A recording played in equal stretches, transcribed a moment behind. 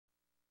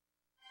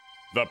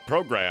The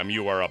program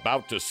you are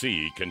about to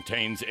see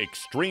contains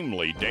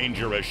extremely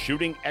dangerous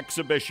shooting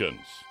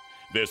exhibitions.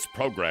 This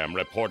program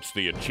reports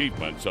the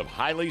achievements of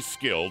highly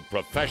skilled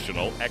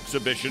professional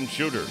exhibition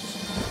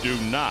shooters. Do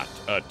not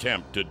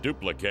attempt to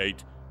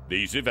duplicate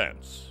these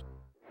events.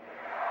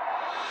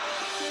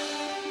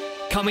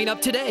 Coming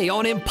up today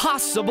on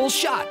Impossible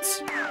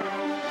Shots.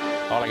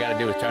 All I got to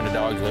do is turn the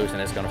dogs loose and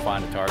it's going to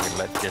find the target and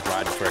let's just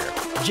ride the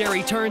trigger.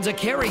 Jerry turns a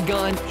carry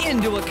gun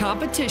into a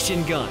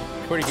competition gun.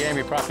 Pretty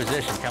gamey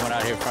proposition coming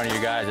out here in front of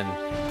you guys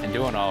and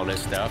doing all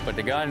this stuff, but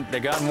the gun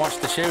wants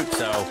to shoot,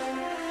 so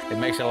it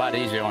makes it a lot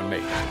easier on me.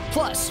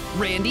 Plus,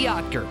 Randy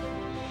Oitker.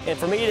 And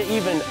for me to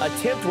even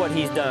attempt what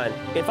he's done,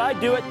 if I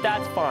do it,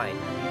 that's fine.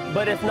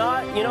 But if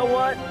not, you know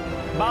what?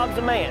 Bob's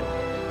the man.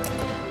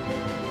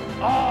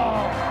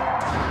 Oh!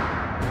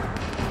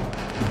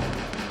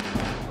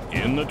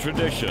 In the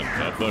tradition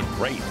of the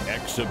great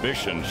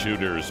exhibition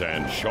shooters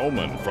and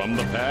showmen from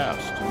the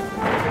past,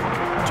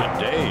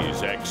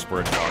 today's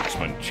expert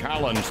marksmen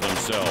challenge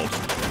themselves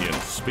in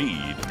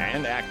speed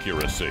and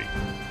accuracy.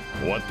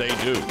 What they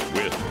do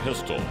with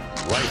pistol,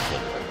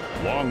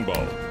 rifle,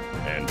 longbow,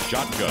 and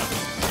shotgun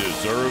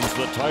deserves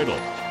the title.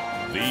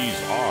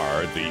 These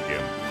are the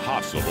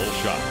impossible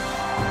shots.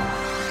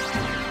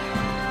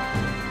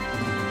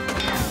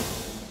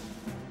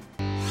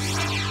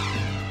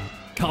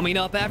 Coming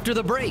up after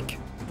the break.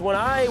 When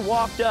I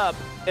walked up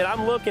and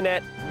I'm looking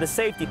at the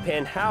safety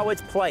pin, how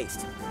it's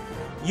placed,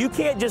 you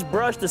can't just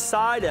brush the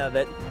side of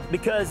it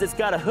because it's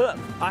got a hook.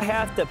 I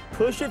have to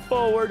push it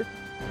forward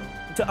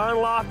to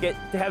unlock it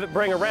to have it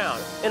bring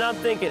around. And I'm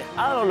thinking,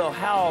 I don't know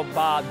how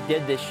Bob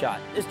did this shot.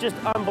 It's just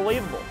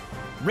unbelievable.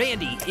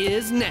 Randy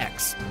is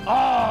next.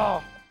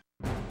 Oh!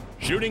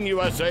 Shooting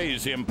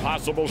USA's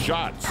Impossible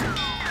Shots,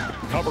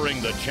 covering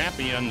the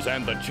champions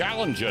and the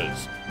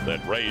challenges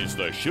that raise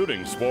the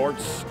shooting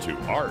sports to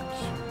art.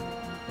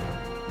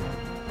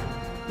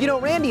 You know,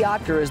 Randy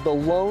Oitker is the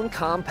lone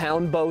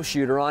compound bow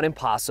shooter on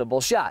Impossible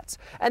Shots,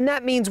 and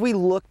that means we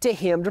look to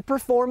him to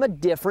perform a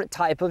different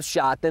type of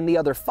shot than the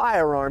other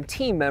firearm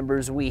team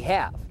members we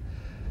have.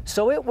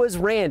 So it was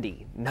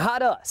Randy,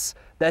 not us,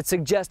 that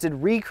suggested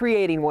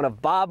recreating one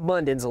of Bob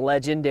Munden's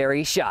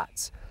legendary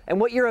shots. And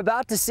what you're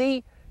about to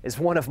see is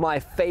one of my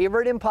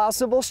favorite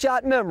Impossible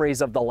Shot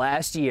memories of the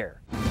last year.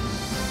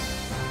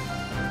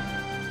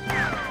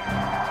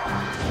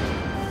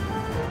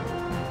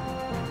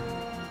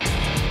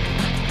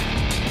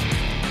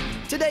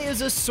 Today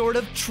is a sort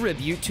of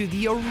tribute to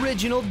the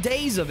original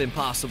days of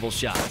Impossible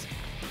Shots.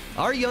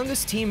 Our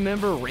youngest team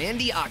member,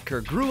 Randy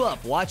Oitker, grew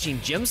up watching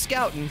Jim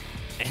Scoutin'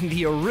 and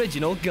the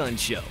original gun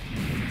show.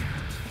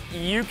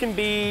 You can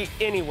be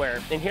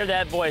anywhere and hear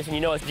that voice and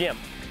you know it's Jim.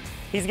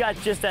 He's got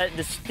just that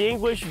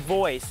distinguished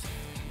voice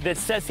that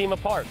sets him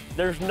apart.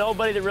 There's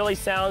nobody that really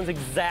sounds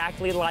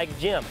exactly like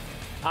Jim.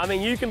 I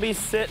mean, you can be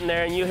sitting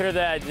there and you hear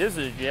that, this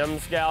is Jim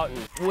Scoutin'.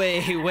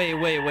 Wait.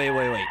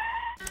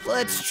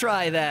 Let's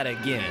try that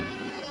again.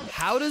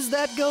 How does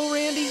that go,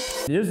 Randy?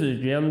 This is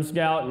Jim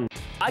Scoutin'.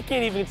 I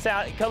can't even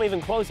come even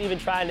close even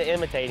trying to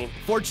imitate him.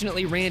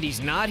 Fortunately,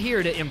 Randy's not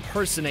here to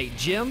impersonate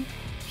Jim.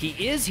 He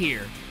is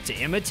here to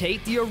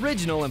imitate the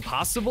original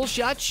Impossible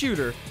Shot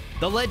shooter,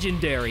 the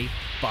legendary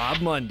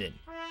Bob Munden.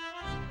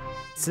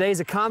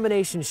 Today's a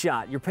combination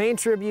shot. You're paying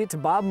tribute to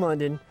Bob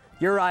Munden,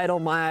 your idol,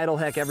 my idol,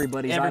 heck,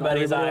 everybody's idol.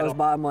 Everybody knows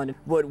Bob Munden.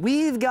 What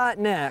we've got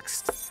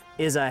next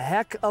is a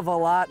heck of a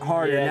lot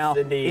harder. Yes, now,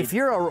 indeed. If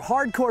you're a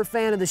hardcore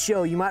fan of the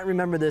show, you might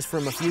remember this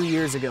from a few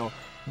years ago.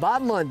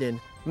 Bob Munden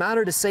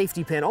mounted a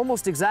safety pin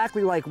almost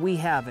exactly like we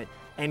have it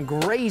and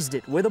grazed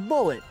it with a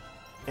bullet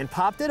and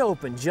popped it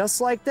open just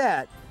like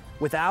that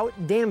without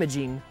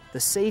damaging the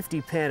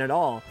safety pin at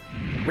all.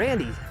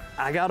 Randy,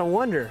 I gotta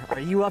wonder,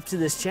 are you up to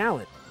this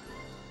challenge?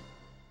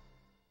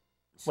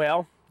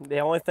 Well, the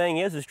only thing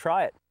is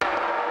try it.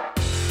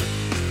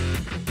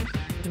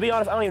 To be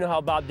honest, I don't even know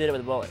how Bob did it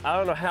with a bullet. I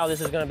don't know how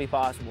this is going to be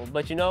possible,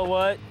 but you know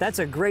what? That's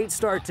a great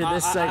start to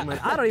this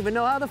segment. I don't even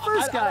know how the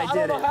first guy did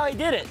it. I don't know how he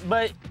did it,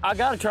 but I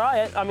got to try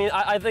it. I mean,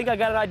 I think I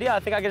got an idea. I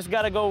think I just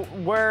got to go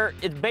where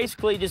it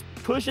basically just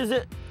pushes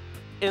it.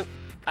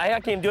 I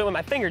can't even do it with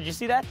my finger. Did you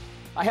see that?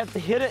 I have to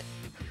hit it.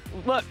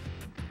 Look.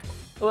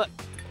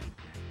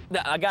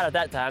 I got it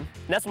that time.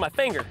 And that's with my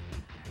finger.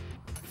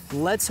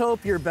 Let's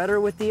hope you're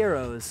better with the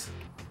arrows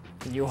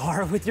than you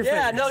are with your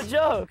fingers. Yeah, no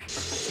joke.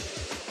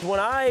 When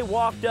I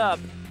walked up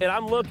and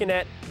I'm looking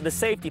at the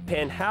safety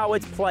pin, how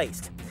it's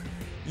placed,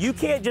 you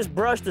can't just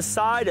brush the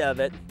side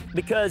of it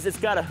because it's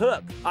got a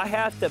hook. I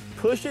have to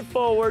push it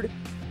forward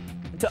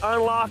to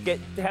unlock it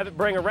to have it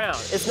bring around.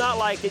 It's not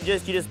like you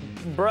just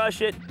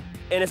brush it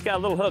and it's got a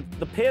little hook.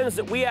 The pins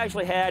that we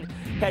actually had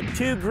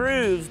two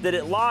grooves that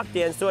it locked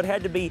in, so it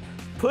had to be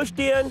pushed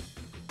in,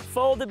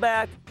 folded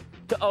back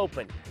to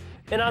open.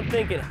 And I'm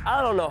thinking,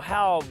 I don't know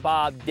how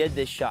Bob did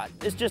this shot.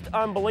 It's just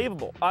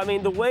unbelievable. I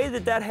mean, the way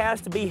that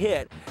has to be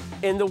hit,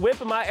 and the whip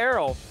of my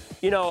arrow,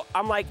 you know,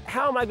 I'm like,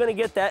 how am I gonna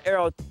get that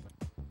arrow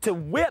to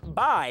whip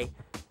by,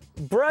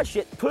 brush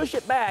it, push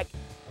it back,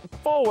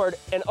 forward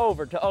and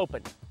over to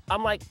open?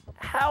 I'm like,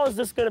 how is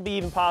this gonna be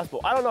even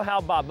possible? I don't know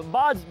how Bob,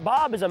 but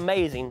Bob is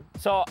amazing.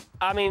 So,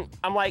 I mean,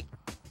 I'm like,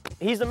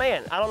 he's the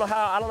man. I don't know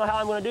how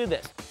I'm gonna do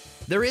this.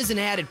 There is an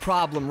added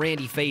problem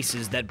Randy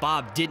faces that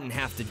Bob didn't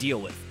have to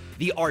deal with,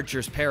 the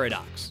archer's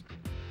paradox.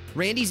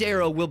 Randy's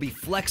arrow will be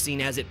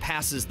flexing as it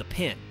passes the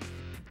pin.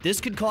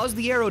 This could cause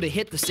the arrow to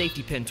hit the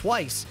safety pin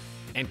twice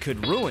and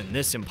could ruin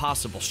this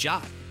impossible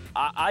shot.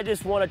 I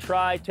just want to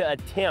try to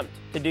attempt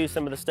to do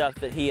some of the stuff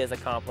that he has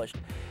accomplished.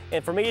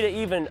 And for me to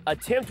even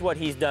attempt what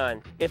he's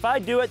done, if I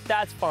do it,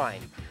 that's fine.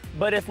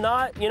 But if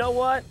not, you know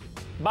what?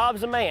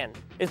 Bob's a man.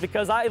 It's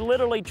because I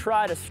literally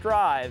try to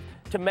strive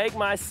to make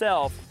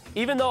myself,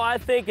 even though I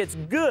think it's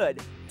good,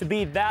 to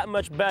be that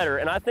much better.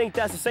 And I think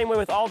that's the same way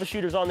with all the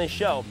shooters on this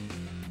show.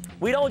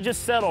 We don't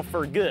just settle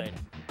for good.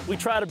 We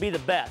try to be the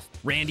best.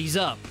 Randy's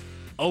up.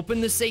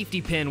 Open the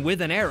safety pin with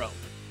an arrow.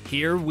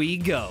 Here we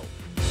go.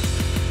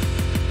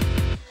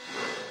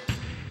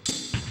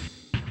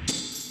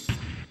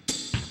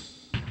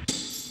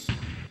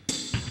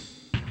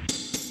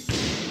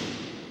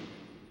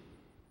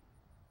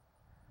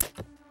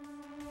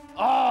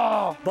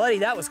 Oh, Buddy,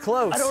 that was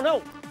close. I don't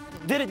know.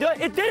 Did it do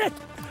it? It did it!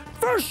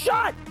 First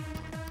shot!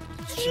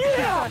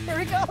 Yeah! Here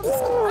he goes.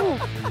 Ooh,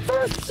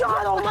 first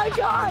shot, oh my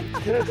God!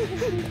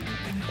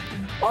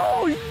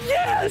 Oh,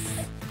 yes!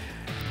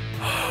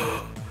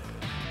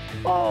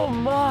 Oh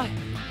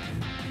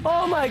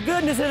my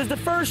goodness, it is the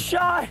first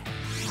shot!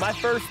 My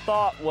first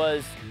thought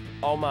was,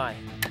 oh my.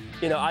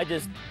 You know, I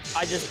just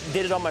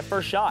did it on my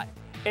first shot.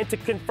 And to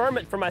confirm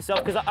it for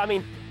myself, because I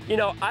mean, you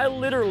know, I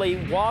literally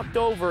walked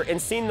over and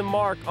seen the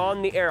mark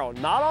on the arrow.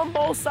 Not on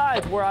both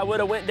sides where I would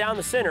have went down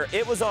the center.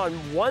 It was on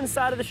one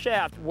side of the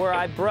shaft where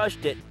I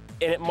brushed it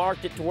and it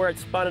marked it to where it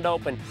spun it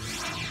open.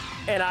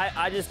 And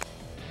I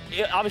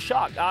was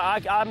shocked.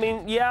 I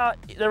mean, yeah,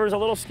 there was a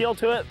little skill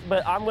to it,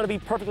 but I'm gonna be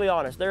perfectly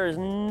honest. There is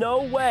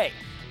no way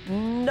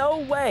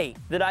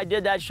that I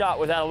did that shot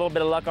without a little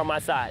bit of luck on my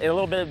side and a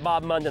little bit of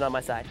Bob Munden on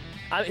my side.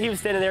 He was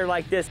standing there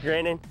like this,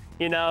 grinning,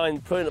 you know,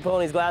 and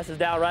pulling his glasses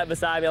down right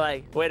beside me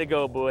like, way to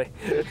go, boy.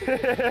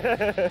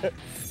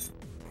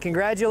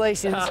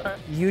 Congratulations,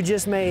 you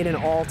just made an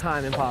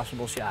all-time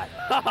impossible shot.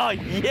 Oh,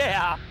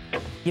 yeah.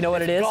 You know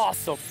what it is?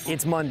 Awesome.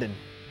 It's Munden.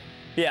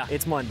 Yeah.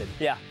 It's Munden.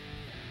 Yeah.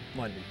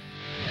 Munden.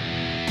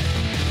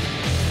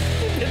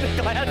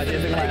 I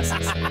did the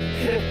glasses.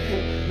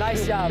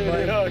 Nice job,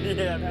 buddy. Oh,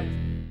 yeah,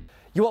 man.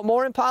 You want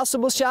more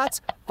impossible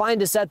shots?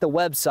 Find us at the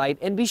website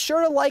and be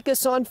sure to like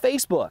us on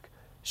Facebook.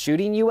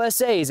 Shooting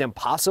USA's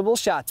Impossible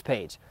Shots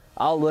page.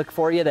 I'll look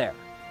for you there.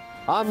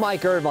 I'm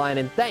Mike Irvine,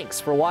 and thanks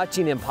for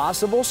watching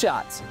Impossible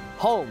Shots,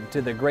 home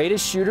to the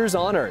greatest shooters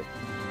on Earth.